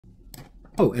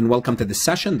Oh, and welcome to this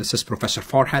session. This is Professor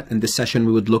Farhat. In this session,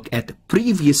 we would look at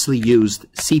previously used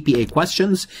CPA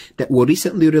questions that were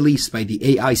recently released by the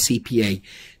AICPA.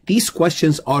 These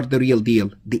questions are the real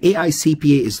deal. The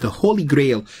AICPA is the holy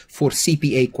grail for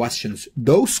CPA questions.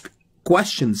 Those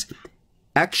questions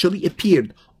actually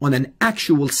appeared on an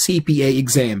actual CPA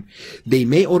exam. They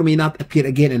may or may not appear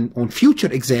again on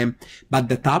future exam, but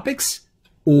the topics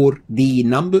or the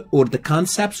number or the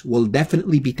concepts will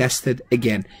definitely be tested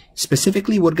again.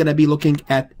 Specifically, we're going to be looking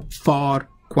at FAR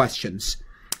questions.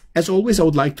 As always, I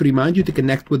would like to remind you to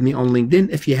connect with me on LinkedIn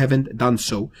if you haven't done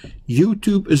so.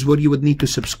 YouTube is where you would need to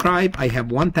subscribe. I have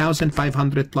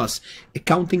 1,500 plus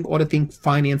accounting, auditing,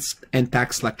 finance, and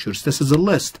tax lectures. This is a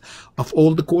list of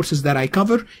all the courses that I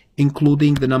cover,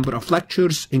 including the number of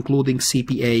lectures, including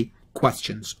CPA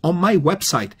questions. On my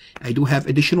website, I do have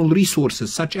additional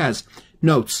resources such as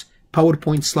notes,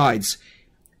 PowerPoint slides,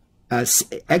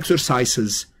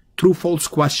 exercises, true-false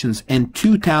questions, and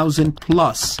 2,000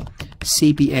 plus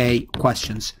CPA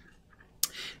questions.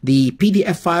 The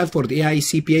PDF file for the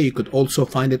AICPA, you could also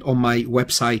find it on my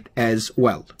website as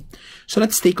well. So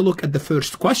let's take a look at the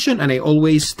first question. And I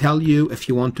always tell you, if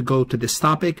you want to go to this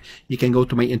topic, you can go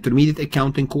to my intermediate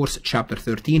accounting course, chapter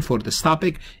 13 for this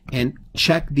topic, and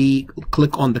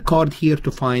click on the card here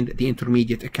to find the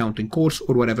intermediate accounting course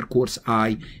or whatever course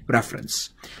I reference.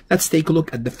 Let's take a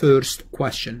look at the first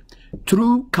question.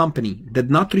 True company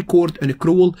did not record an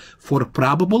accrual for a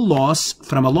probable loss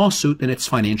from a lawsuit in its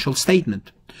financial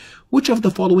statement. Which of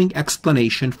the following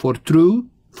explanation for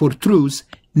trues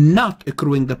not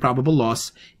accruing the probable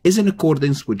loss is in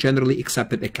accordance with generally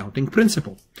accepted accounting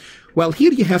principle? Well,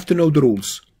 here you have to know the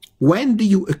rules. When do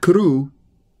you accrue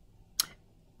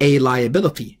a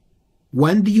liability?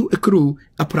 When do you accrue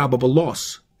a probable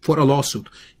loss for a lawsuit?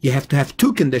 You have to have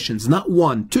two conditions, not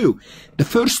one, two. The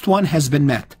first one has been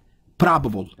met.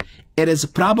 Probable. It is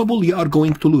probable you are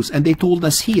going to lose. And they told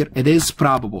us here it is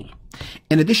probable.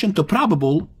 In addition to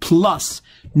probable, plus,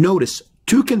 notice,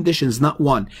 two conditions, not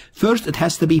one. First, it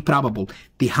has to be probable.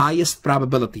 The highest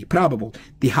probability, probable.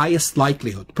 The highest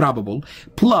likelihood, probable.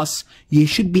 Plus, you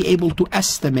should be able to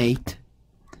estimate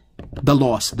the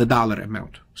loss, the dollar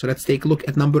amount. So let's take a look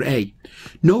at number A.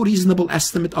 No reasonable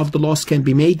estimate of the loss can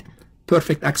be made.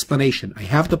 Perfect explanation. I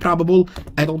have the probable.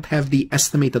 I don't have the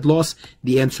estimated loss.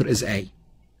 The answer is A.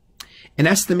 An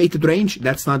estimated range,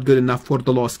 that's not good enough for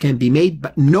the loss, can be made,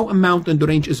 but no amount in the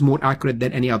range is more accurate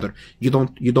than any other. You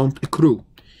don't accrue.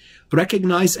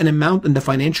 Recognize an amount in the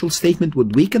financial statement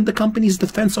would weaken the company's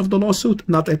defense of the lawsuit.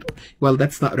 Well,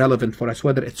 that's not relevant for us,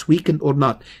 whether it's weakened or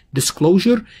not.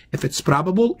 Disclosure, if it's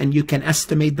probable and you can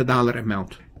estimate the dollar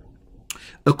amount.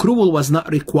 Accrual was not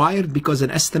required because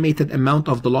an estimated amount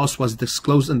of the loss was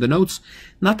disclosed in the notes.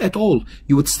 Not at all.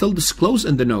 You would still disclose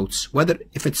in the notes. Whether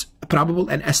if it's probable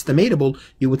and estimatable,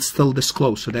 you would still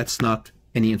disclose. So that's not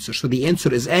an answer. So the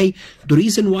answer is A. The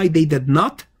reason why they did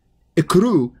not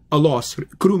accrue a loss,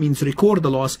 accrue means record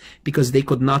the loss, because they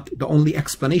could not, the only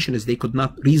explanation is they could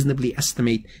not reasonably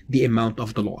estimate the amount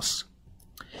of the loss.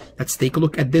 Let's take a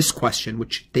look at this question,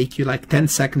 which take you like 10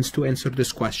 seconds to answer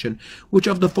this question. Which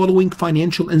of the following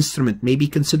financial instrument may be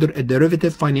considered a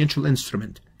derivative financial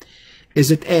instrument?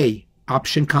 Is it A,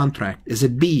 option contract? Is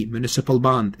it B, municipal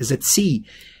bond? Is it C,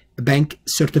 bank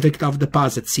certificate of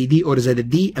deposit, CD? Or is it a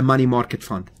D, a money market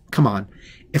fund? Come on.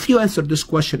 If you answer this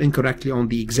question incorrectly on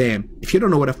the exam, if you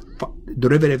don't know what a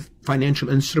derivative financial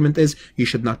instrument is, you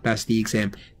should not pass the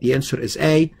exam. The answer is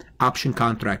A, option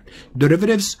contract.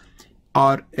 Derivatives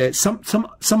are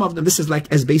some of them, this is like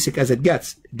as basic as it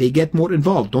gets. They get more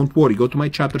involved. Don't worry, go to my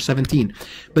chapter 17.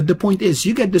 But the point is,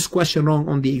 you get this question wrong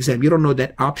on the exam, you don't know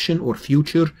that option or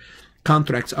future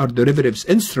contracts are derivatives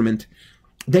instrument,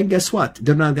 then guess what?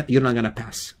 You're not going to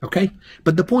pass, okay?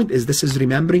 But the point is, this is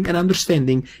remembering and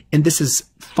understanding, and this is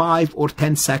 5 or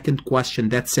 10 second question.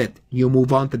 That's it. You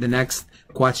move on to the next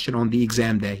question on the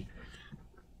exam day.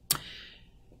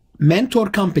 Mentor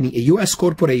Company, a U.S.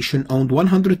 corporation, owned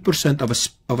 100%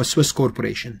 of a Swiss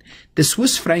corporation. The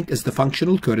Swiss franc is the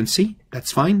functional currency.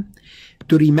 That's fine.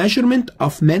 The remeasurement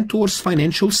of Mentor's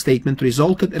financial statement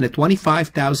resulted in a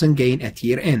 $25,000 gain at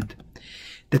year end.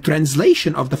 The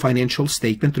translation of the financial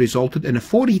statement resulted in a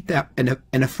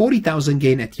 $40,000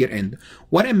 gain at year end.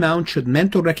 What amount should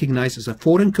Mentor recognize as a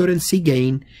foreign currency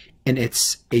gain in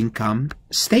its income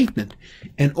statement?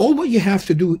 And all you have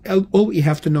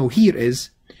to know here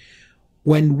is,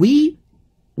 when we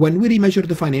remeasure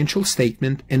the financial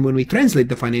statement and when we translate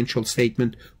the financial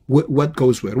statement, what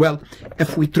goes where? Well,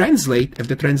 if we use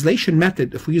the translation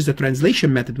method, we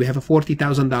have a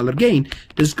 $40,000 gain.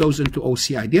 This goes into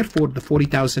OCI. Therefore, the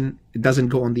 $40,000 doesn't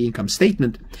go on the income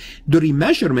statement. The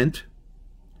remeasurement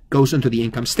goes into the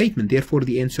income statement. Therefore,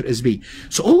 the answer is B.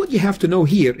 So all what you have to know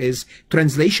here is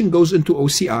translation goes into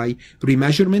OCI,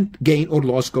 remeasurement, gain or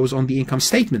loss goes on the income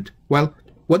statement. Well,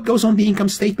 what goes on the income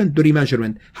statement? The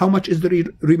remeasurement. How much is the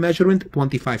remeasurement?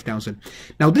 $25,000.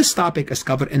 Now, this topic is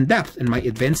covered in depth in my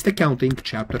Advanced Accounting,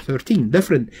 Chapter 13.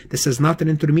 Different. This is not an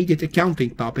intermediate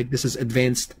accounting topic. This is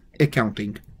advanced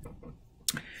accounting.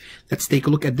 Let's take a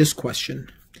look at this question.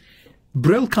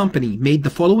 Brill Company made the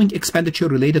following expenditure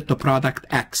related to product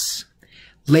X.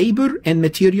 Labor and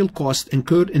material cost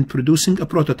incurred in producing a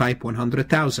prototype,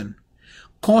 $100,000.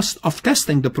 Cost of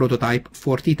testing the prototype,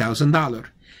 $40,000.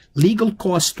 Legal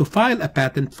cost to file a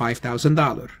patent,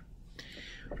 $5,000.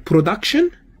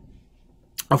 Production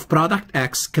of product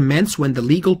X commenced when the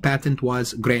legal patent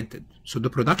was granted. So the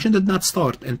production did not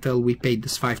start until we paid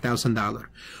this $5,000.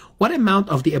 What amount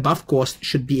of the above cost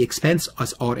should be expensed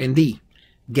as R&D?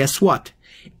 Guess what?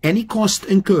 Any cost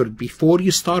incurred before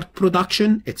you start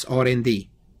production, it's R&D.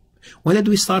 When did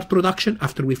we start production?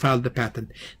 After we filed the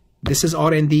patent. This is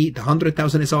R&D, the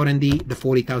 $100,000 is R&D, the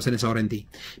 $40,000 is R&D.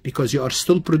 Because you are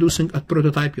still producing a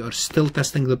prototype, you are still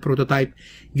testing the prototype,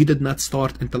 you did not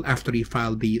start until after you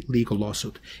filed the legal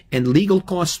lawsuit. And legal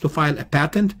costs to file a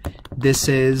patent, this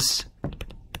is,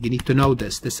 you need to know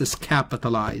this is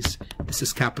capitalized. This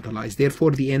is capitalized. Therefore,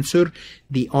 the answer,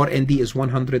 the R&D is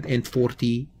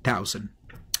 $140,000.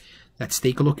 Let's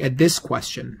take a look at this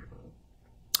question.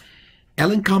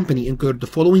 Allen Company incurred the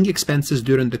following expenses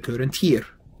during the current year.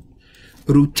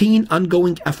 Routine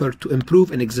ongoing effort to improve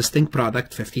an existing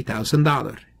product,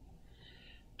 $50,000.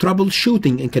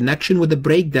 Troubleshooting in connection with a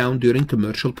breakdown during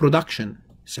commercial production,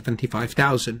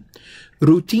 $75,000.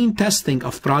 Routine testing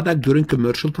of product during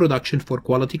commercial production for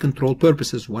quality control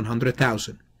purposes,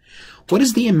 $100,000. What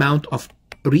is the amount of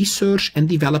research and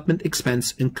development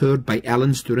expense incurred by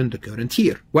Allen's during the current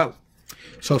year? Well,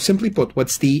 so simply put,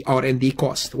 what's the R&D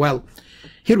cost? Well,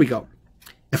 here we go.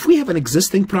 If we have an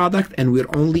existing product and we're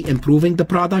only improving the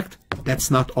product, that's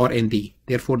not R&D.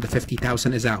 Therefore, the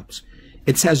 $50,000 is out.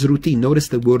 It says routine. Notice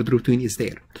the word routine is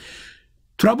there.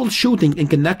 Troubleshooting in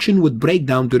connection with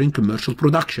breakdown during commercial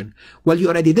production. Well, you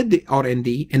already did the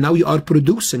R&D and now you are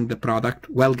producing the product.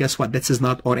 Well, guess what? This is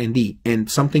not R&D.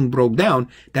 And something broke down,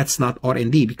 that's not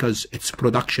R&D because it's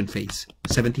production phase.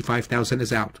 $75,000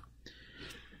 is out.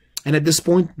 And at this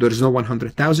point, there is no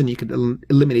 $100,000. You could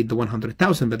eliminate the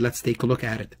 $100,000, but let's take a look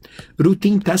at it.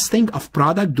 Routine testing of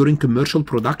product during commercial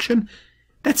production,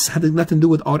 that's has nothing to do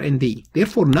with R&D.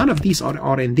 Therefore, none of these are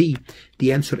R&D.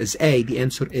 The answer is A. The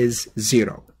answer is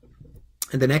 0.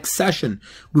 In the next session,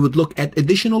 we would look at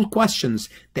additional questions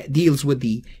that deals with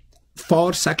the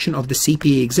FAR section of the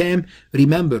CPA exam.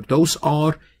 Remember, those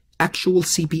are actual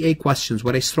CPA questions.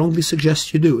 What I strongly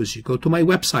suggest you do is you go to my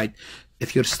website.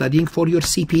 If you're studying for your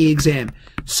CPA exam,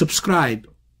 subscribe,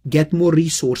 get more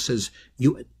resources.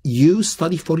 You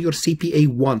study for your CPA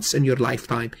once in your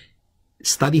lifetime.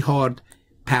 Study hard,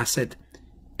 pass it,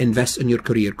 invest in your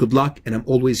career. Good luck, and I'm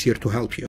always here to help you.